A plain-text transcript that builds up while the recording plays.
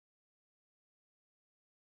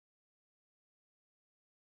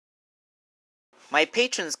My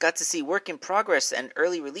patrons got to see work in progress and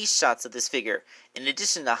early release shots of this figure, in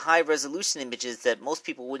addition to high resolution images that most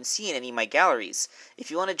people wouldn't see in any of my galleries.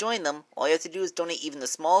 If you want to join them, all you have to do is donate even the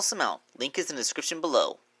smallest amount. Link is in the description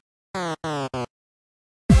below.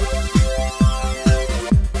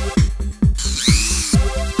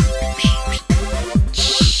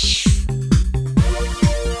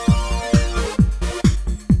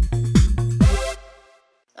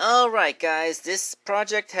 Alright guys, this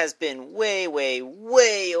project has been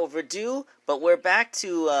way overdue, but we're back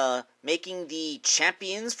to making the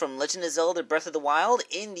champions from Legend of Zelda Breath of the Wild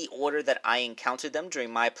in the order that I encountered them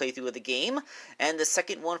during my playthrough of the game, and the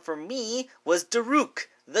second one for me was Daruk,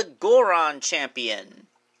 the Goron champion.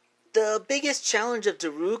 The biggest challenge of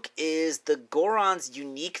Daruk is the Goron's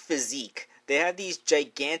unique physique. They have these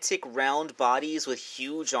gigantic round bodies with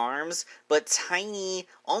huge arms, but tiny,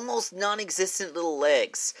 almost non-existent little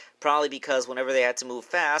legs. Probably because whenever they had to move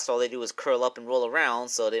fast, all they do is curl up and roll around,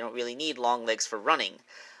 so they don't really need long legs for running.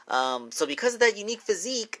 So because of that unique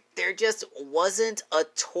physique, there just wasn't a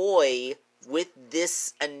toy with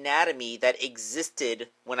this anatomy that existed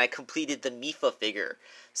when I completed the Mifa figure.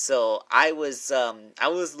 So I was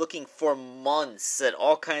looking for months at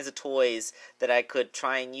all kinds of toys that I could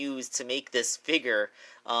try and use to make this figure,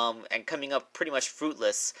 and coming up pretty much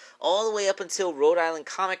fruitless, all the way up until Rhode Island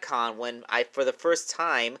Comic Con, when I, for the first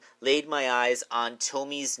time, laid my eyes on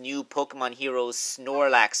Tomi's new Pokemon Heroes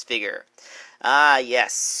Snorlax figure. Ah,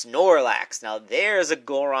 yes, Snorlax. Now there's a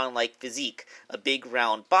Goron-like physique. A big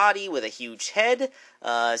round body with a huge head,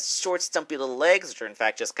 short stumpy little legs, which are in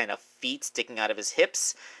fact just kind of feet sticking out of his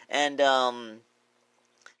hips, and, well,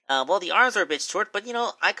 the arms are a bit short, but, you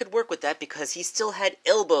know, I could work with that because he still had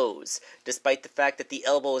elbows, despite the fact that the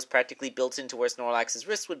elbow is practically built into where Snorlax's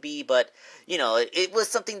wrist would be, but, you know, it was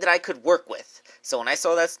something that I could work with. So when I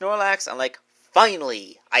saw that Snorlax, I'm like,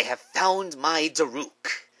 finally, I have found my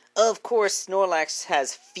Daruk. Of course, Snorlax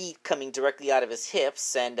has feet coming directly out of his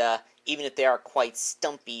hips, and even if they are quite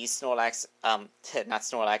stumpy,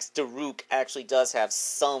 Daruk actually does have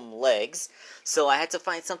some legs. So I had to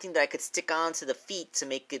find something that I could stick onto the feet to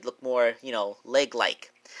make it look more, you know,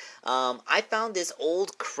 leg-like. I found this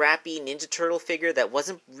old, crappy Ninja Turtle figure that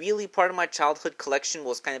wasn't really part of my childhood collection,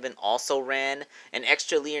 was kind of an also-ran, an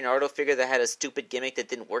extra Leonardo figure that had a stupid gimmick that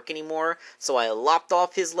didn't work anymore, so I lopped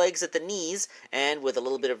off his legs at the knees, and with a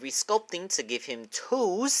little bit of resculpting to give him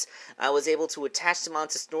toes, I was able to attach them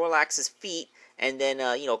onto Snorlax's feet, and then,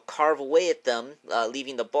 you know, carve away at them,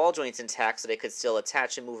 leaving the ball joints intact so they could still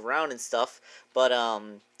attach and move around and stuff, but,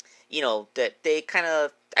 you know, that they kind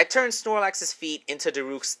of, I turned Snorlax's feet into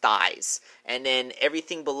Daruk's thighs, and then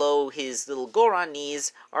everything below his little Goron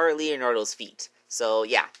knees are Leonardo's feet. So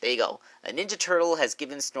yeah, there you go. A Ninja Turtle has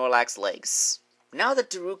given Snorlax legs. Now that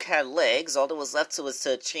Daruk had legs, all that was left was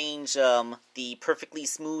to change the perfectly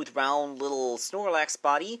smooth, round little Snorlax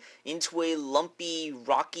body into a lumpy,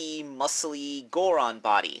 rocky, muscly Goron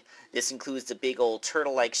body. This includes the big old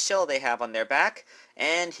turtle-like shell they have on their back,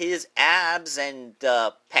 and his abs and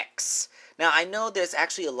pecs. Now, I know there's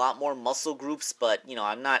actually a lot more muscle groups, but, you know,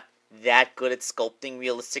 I'm not that good at sculpting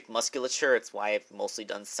realistic musculature. It's why I've mostly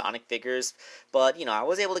done Sonic figures. But, you know, I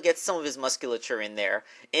was able to get some of his musculature in there,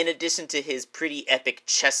 in addition to his pretty epic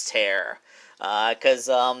chest hair. Because,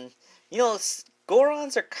 you know,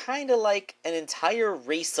 Gorons are kind of like an entire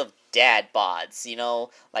race of dad bods, you know?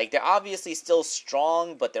 Like, they're obviously still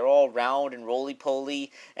strong, but they're all round and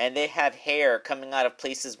roly-poly, and they have hair coming out of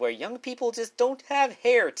places where young people just don't have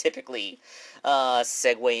hair, typically.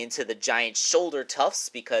 Segue into the giant shoulder tufts,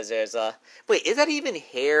 because there's a... Wait, is that even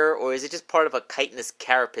hair, or is it just part of a chitinous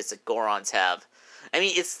carapace that Gorons have? I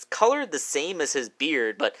mean, it's colored the same as his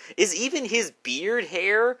beard, but is even his beard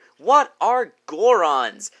hair? What are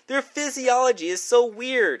Gorons? Their physiology is so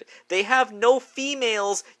weird. They have no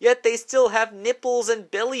females, yet they still have nipples and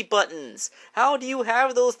belly buttons. How do you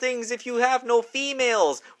have those things if you have no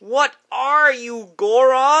females? What are you,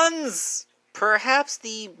 Gorons? Perhaps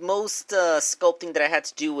the most sculpting that I had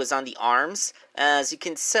to do was on the arms. As you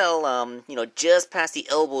can tell, you know, just past the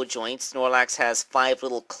elbow joint, Snorlax has 5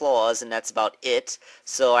 little claws, and that's about it.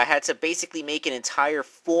 So I had to basically make an entire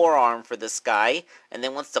forearm for this guy, and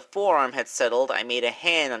then once the forearm had settled, I made a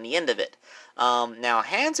hand on the end of it. Now,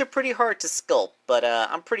 hands are pretty hard to sculpt, but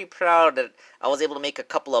I'm pretty proud that I was able to make a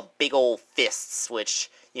couple of big old fists,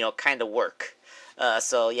 which, you know, kind of work.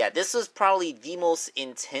 So yeah, this was probably the most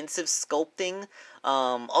intensive sculpting.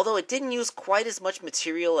 Although it didn't use quite as much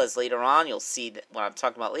material as later on, you'll see what I'm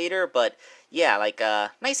talking about later, but yeah, like,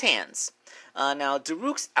 nice hands. Now,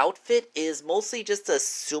 Daruk's outfit is mostly just a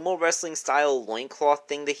sumo wrestling style loincloth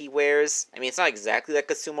thing that he wears. I mean, it's not exactly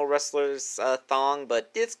like a sumo wrestler's thong,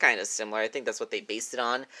 but it's kind of similar. I think that's what they based it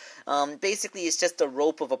on. Basically, it's just a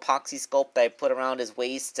rope of epoxy sculpt that I put around his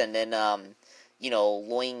waist, and then,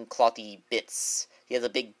 loinclothy bits. He has a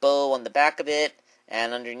big bow on the back of it,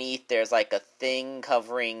 and underneath there's like a thing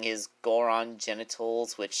covering his Goron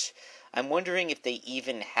genitals, which I'm wondering if they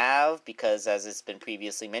even have, because as it's been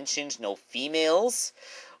previously mentioned, no females.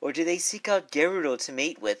 Or do they seek out Gerudo to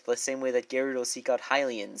mate with, the same way that Gerudo seek out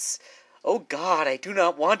Hylians? Oh god, I do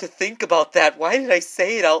not want to think about that. Why did I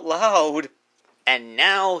say it out loud? And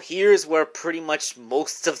now, here's where pretty much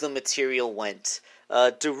most of the material went.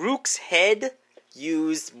 Daruk's head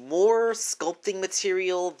used more sculpting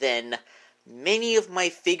material than many of my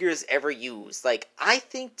figures ever used. Like, I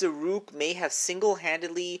think Daruk may have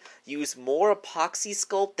single-handedly used more epoxy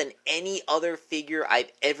sculpt than any other figure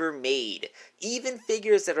I've ever made. Even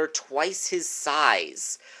figures that are twice his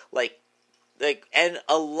size. And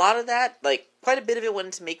a lot of that, quite a bit of it went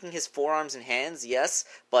into making his forearms and hands, yes,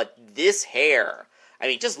 but this hair, I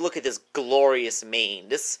mean, just look at this glorious mane.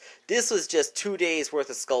 This was just 2 days worth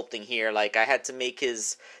of sculpting here. Like, I had to make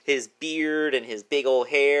his beard and his big old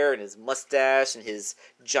hair and his mustache and his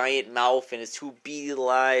giant mouth and his two beady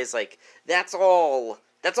eyes. Like, that's all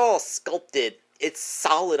sculpted. It's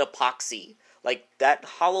solid epoxy. Like, that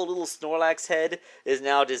hollow little Snorlax head is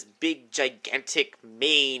now this big, gigantic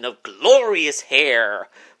mane of glorious hair.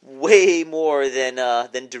 Way more than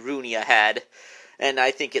Darunia had. And I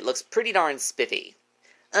think it looks pretty darn spiffy.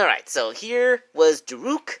 Alright, so here was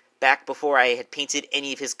Daruk, back before I had painted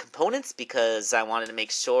any of his components, because I wanted to make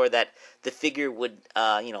sure that the figure would,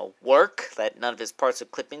 work, that none of his parts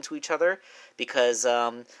would clip into each other, because,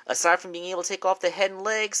 aside from being able to take off the head and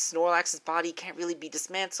legs, Snorlax's body can't really be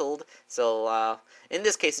dismantled, so, in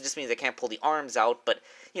this case, it just means I can't pull the arms out, but,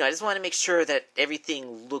 I just wanted to make sure that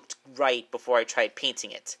everything looked right before I tried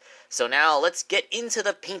painting it. So now, let's get into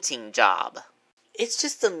the painting job. It's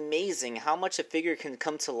just amazing how much a figure can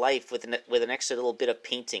come to life with an extra little bit of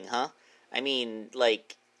painting, huh? I mean,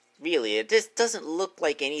 really, it just doesn't look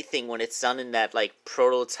like anything when it's done in that,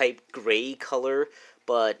 prototype gray color,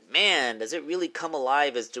 but man, does it really come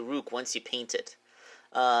alive as Daruk once you paint it.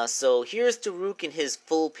 So here's Daruk in his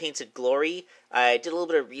full painted glory. I did a little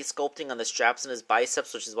bit of resculpting on the straps on his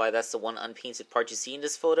biceps, which is why that's the one unpainted part you see in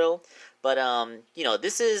this photo. But,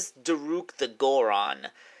 this is Daruk the Goron.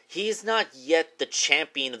 He's not yet the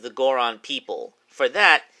champion of the Goron people. For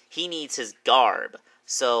that, he needs his garb.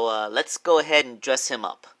 So let's go ahead and dress him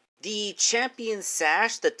up. The champion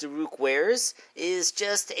sash that Daruk wears is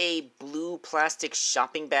just a blue plastic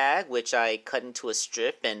shopping bag, which I cut into a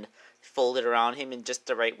strip and folded around him in just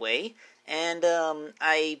the right way. And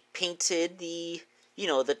I painted the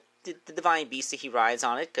divine beast that he rides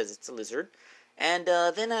on it, because it's a lizard. And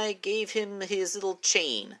then I gave him his little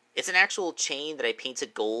chain. It's an actual chain that I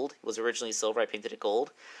painted gold. It was originally silver, I painted it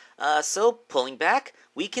gold. So, pulling back,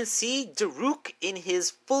 we can see Daruk in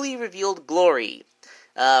his fully revealed glory.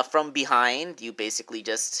 From behind, you basically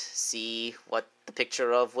just see what the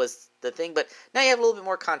picture of was the thing, but now you have a little bit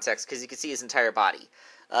more context, because you can see his entire body.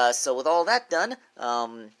 So with all that done,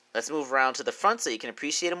 let's move around to the front so you can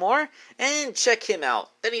appreciate him more, and check him out.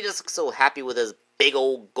 Then he just looks so happy with his big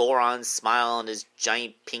old Goron smile and his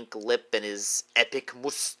giant pink lip and his epic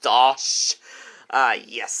mustache.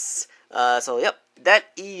 Yes. So, yep, that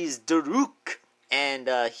is Daruk. And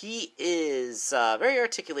he is very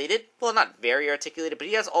articulated. Well, not very articulated, but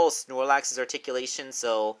he has all Snorlax's articulation,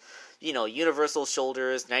 so, universal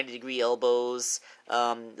shoulders, 90-degree elbows,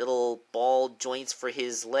 little ball joints for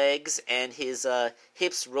his legs, and his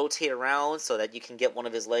hips rotate around so that you can get one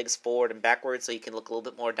of his legs forward and backwards so he can look a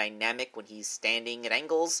little bit more dynamic when he's standing at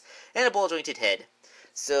angles, and a ball-jointed head.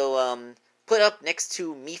 So, put up next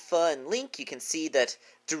to Mipha and Link, you can see that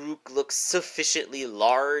Daruk looks sufficiently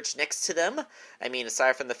large next to them. I mean,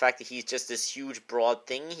 aside from the fact that he's just this huge, broad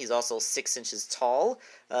thing, he's also 6 inches tall.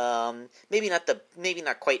 Maybe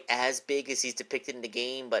not quite as big as he's depicted in the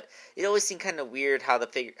game, but it always seemed kind of weird how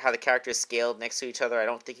the characters scaled next to each other. I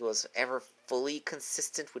don't think it was ever fully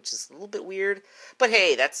consistent, which is a little bit weird. But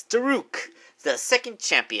hey, that's Daruk, the second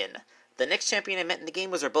champion. The next champion I met in the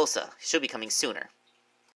game was Urbosa. She'll be coming sooner.